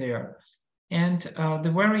and there. And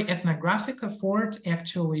the very ethnographic effort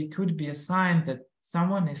actually could be a sign that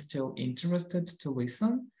someone is still interested to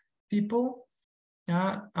listen people.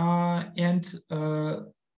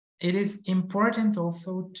 It is important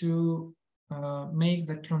also to make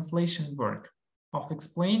the translation work of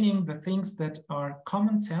explaining the things that are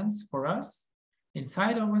common sense for us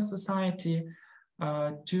inside of a society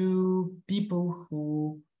to people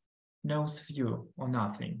who knows few or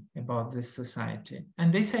nothing about this society.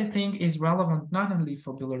 And this, I think, is relevant not only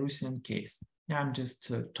for Belarusian case. I'm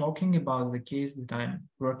just talking about the case that I'm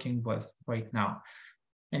working with right now.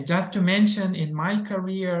 And just to mention, in my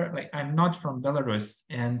career, like, I'm not from Belarus,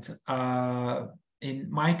 and in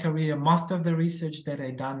my career, most of the research that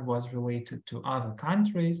I done was related to other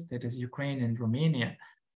countries, that is Ukraine and Romania.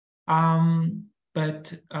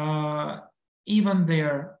 But even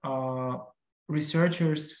there,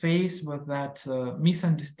 researchers face with that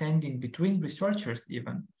misunderstanding between researchers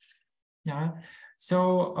even. Yeah.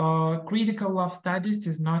 So critical love studies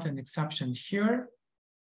is not an exception here.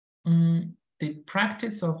 The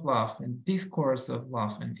practice of love and discourse of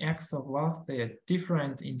love and acts of love, they are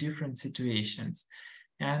different in different situations.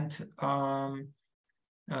 And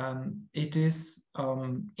it is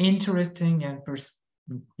interesting and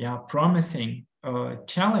promising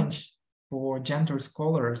challenge for gender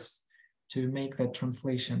scholars to make that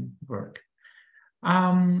translation work.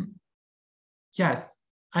 Yes,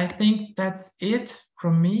 I think that's it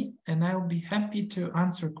from me, and I'll be happy to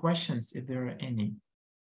answer questions if there are any.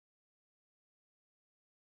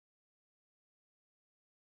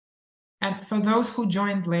 And for those who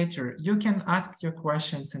joined later, you can ask your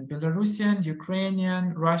questions in Belarusian,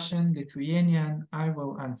 Ukrainian, Russian, Lithuanian. I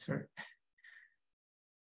will answer.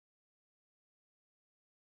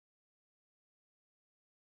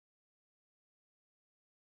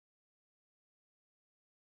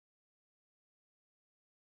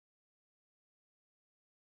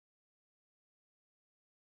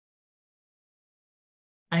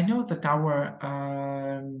 I know that our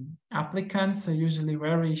applicants are usually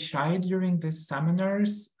very shy during these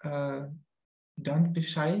seminars. Don't be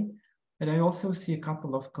shy. But I also see a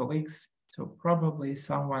couple of colleagues, so probably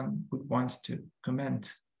someone would want to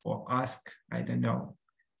comment or ask, I don't know,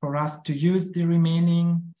 for us to use the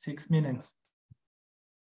remaining 6 minutes.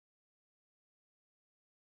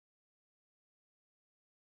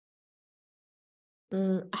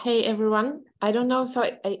 Hey everyone, I don't know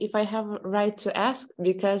if I have a right to ask,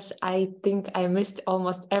 because I think I missed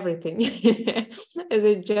almost everything as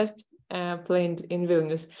I just planned in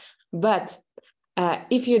Vilnius. But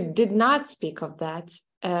if you did not speak of that,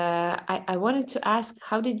 I wanted to ask,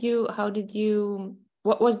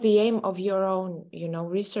 what was the aim of your own,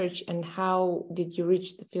 research, and how did you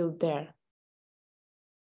reach the field there?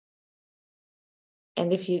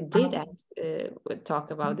 And if you did talk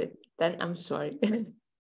about it, then I'm sorry.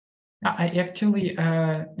 I actually,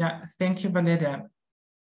 thank you, Valeria.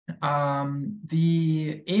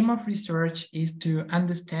 The aim of research is to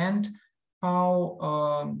understand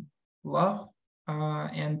how love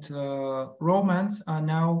and romance are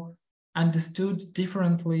now understood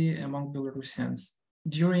differently among Belarusians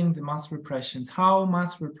during the mass repressions, how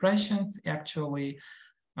mass repressions actually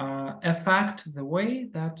affect the way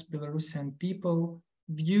that Belarusian people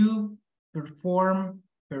view, perform,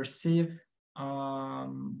 perceive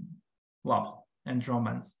love and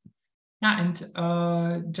romance. And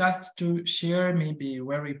just to share maybe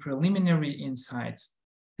very preliminary insights,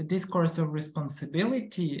 the discourse of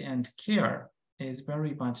responsibility and care is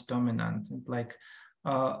very much dominant. And like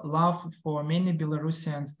love for many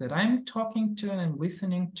Belarusians that I'm talking to and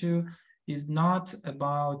listening to is not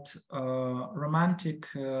about romantic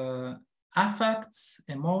affects,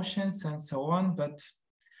 emotions, and so on, but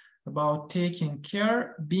about taking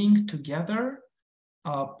care, being together,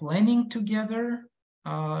 planning together,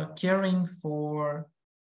 caring for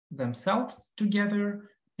themselves together,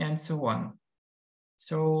 and so on.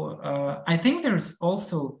 So I think there's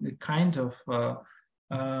also the kind of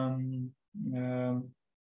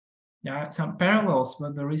some parallels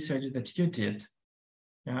with the research that you did.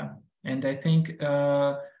 Yeah, and I think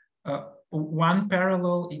one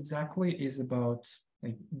parallel exactly is about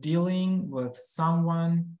like dealing with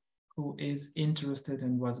someone who is interested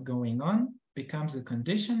in what's going on, becomes a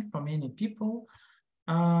condition for many people.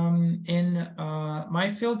 In my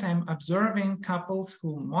field, I'm observing couples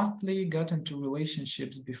who mostly got into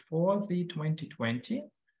relationships before the 2020.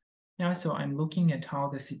 Yeah, so I'm looking at how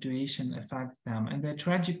the situation affects them, and their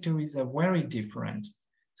trajectories are very different.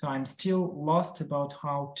 So I'm still lost about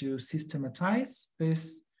how to systematize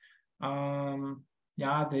this,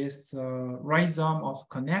 this rhizome of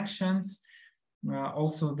connections.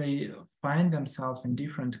 Also, they find themselves in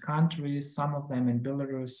different countries, some of them in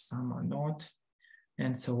Belarus, some are not,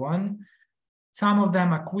 and so on. Some of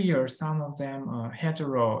them are queer, some of them are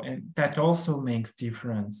hetero, and that also makes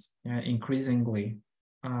difference increasingly.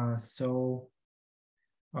 Sorry.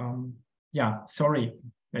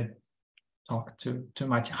 talk too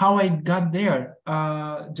much. How I got there?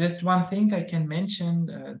 Just one thing I can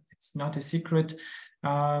mention. It's not a secret.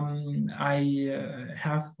 I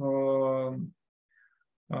have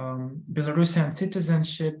Belarusian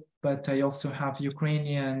citizenship, but I also have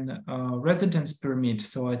Ukrainian residence permit.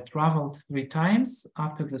 So I traveled 3 times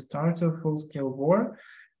after the start of full-scale war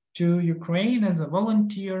to Ukraine as a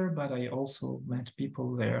volunteer, but I also met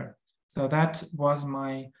people there. So that was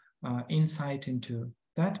my insight into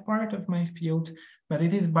that part of my field, but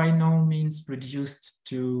it is by no means reduced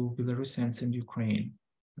to Belarusians in Ukraine.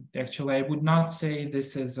 Actually, I would not say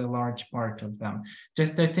this is a large part of them.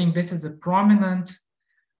 Just I think this is a prominent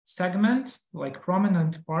segment, like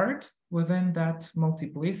prominent part within that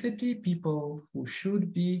multiplicity, people who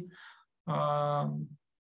should be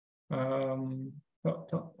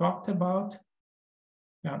talked about.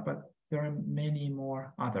 Yeah, but there are many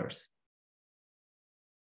more others.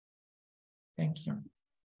 Thank you.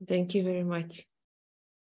 Thank you very much.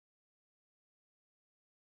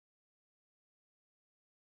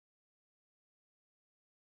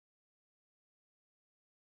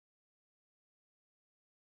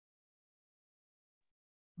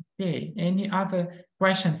 Okay, any other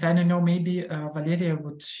questions? I don't know, maybe Valeria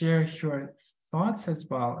would share her thoughts as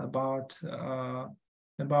well about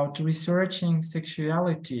researching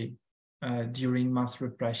sexuality during mass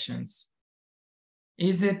repressions.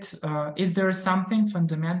 Is there something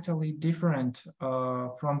fundamentally different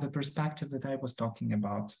from the perspective that I was talking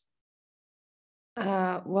about?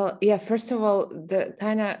 Well, yeah, first of all, the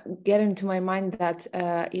kind of get into my mind that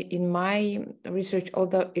in my research,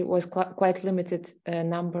 although it was quite limited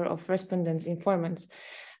number of respondents, informants,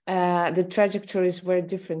 the trajectories were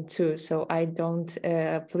different too. So I don't,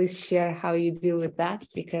 please share how you deal with that,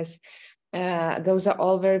 because those are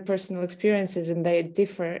all very personal experiences and they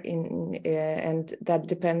differ and that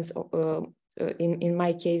depends, in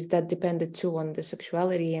my case, that depended too on the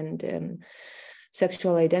sexuality and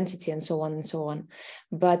sexual identity and so on and so on.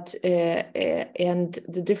 But and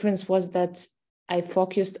the difference was that I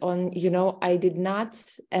focused on, I did not,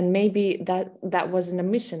 and maybe that wasn't a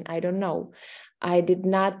mission, I don't know. I did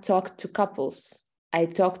not talk to couples. I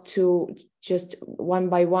talked to just one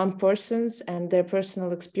by one persons and their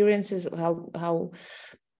personal experiences, so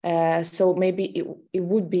maybe it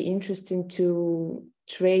would be interesting to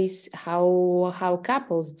trace how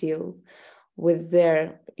couples deal with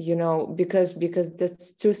their, because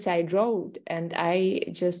that's two-side road. And I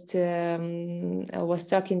just was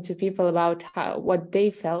talking to people about what they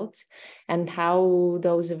felt and how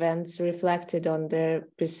those events reflected on their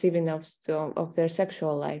perceiving of their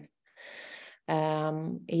sexual life.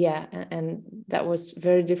 Yeah, and that was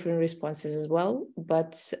very different responses as well,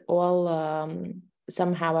 but all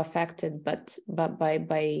somehow affected, but by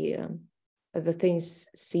the things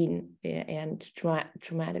seen and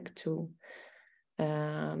traumatic to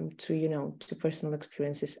personal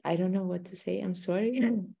experiences. I don't know what to say. I'm sorry.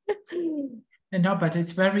 No, but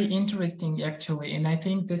it's very interesting actually, and I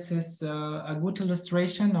think this is a good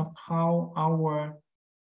illustration of how our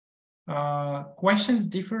questions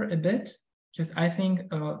differ a bit. Because I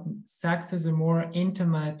think sex is a more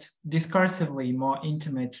intimate, discursively more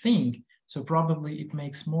intimate thing. So probably it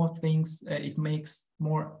makes more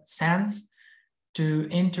sense to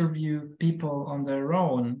interview people on their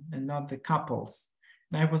own and not the couples.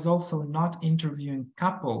 And I was also not interviewing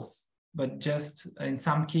couples, but just in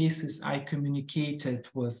some cases I communicated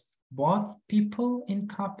with both people in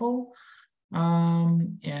couple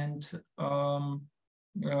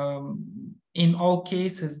in all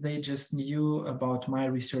cases, they just knew about my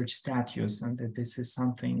research status and that this is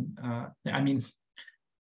something, in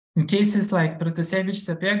cases like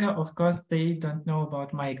Protasevich-Sapega, of course, they don't know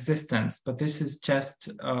about my existence, but this is just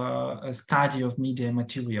a study of media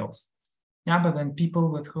materials. Yeah, but then people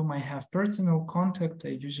with whom I have personal contact, I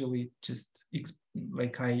usually just,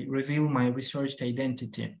 I reveal my researched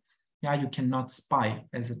identity. Yeah, you cannot spy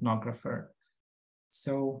as ethnographer.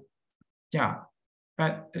 So, yeah.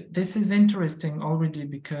 But this is interesting already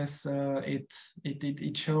because it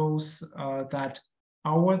shows that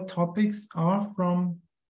our topics are from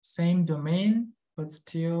same domain, but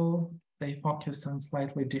still they focus on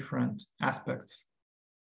slightly different aspects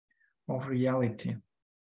of reality.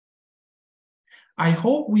 I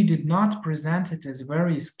hope we did not present it as a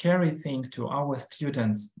very scary thing to our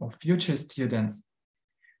students or future students.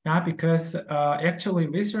 Yeah, because actually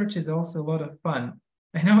research is also a lot of fun.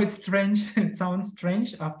 I know it's strange, it sounds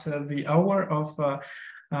strange after the hour of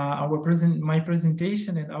my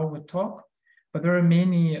presentation and our talk, but there are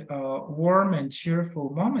many warm and cheerful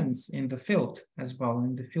moments in the field as well,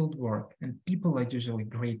 in the field work, and people are usually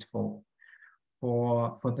grateful.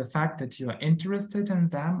 for the fact that you are interested in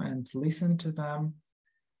them and listen to them.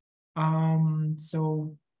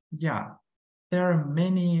 So yeah, there are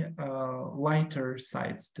many lighter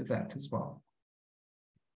sides to that as well.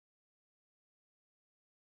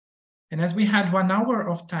 And as we had 1 hour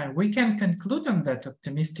of time, we can conclude on that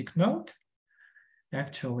optimistic note,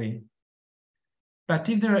 actually. But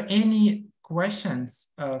if there are any questions,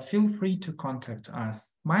 feel free to contact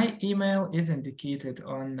us. My email is indicated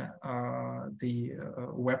on the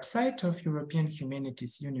website of European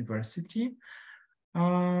Humanities University.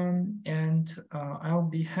 And I'll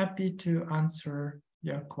be happy to answer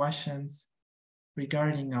your questions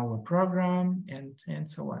regarding our program and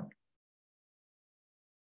so on.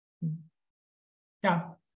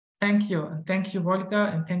 Yeah, thank you. And thank you,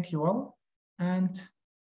 Volga, and thank you all. And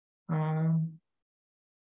I'm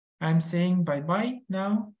saying bye-bye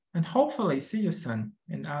now, and hopefully see you soon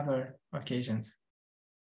in other occasions.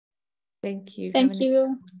 Thank you. Thank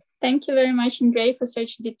you. Thank you very much, Andrei, for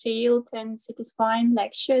such detailed and satisfying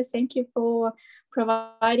lectures. Thank you for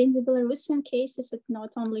providing the Belarusian cases, and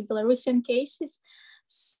not only Belarusian cases.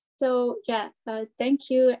 So yeah,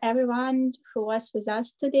 thank you everyone who was with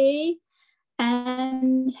us today,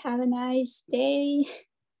 and have a nice day.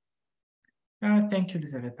 Thank you,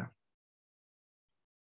 Elizaveta.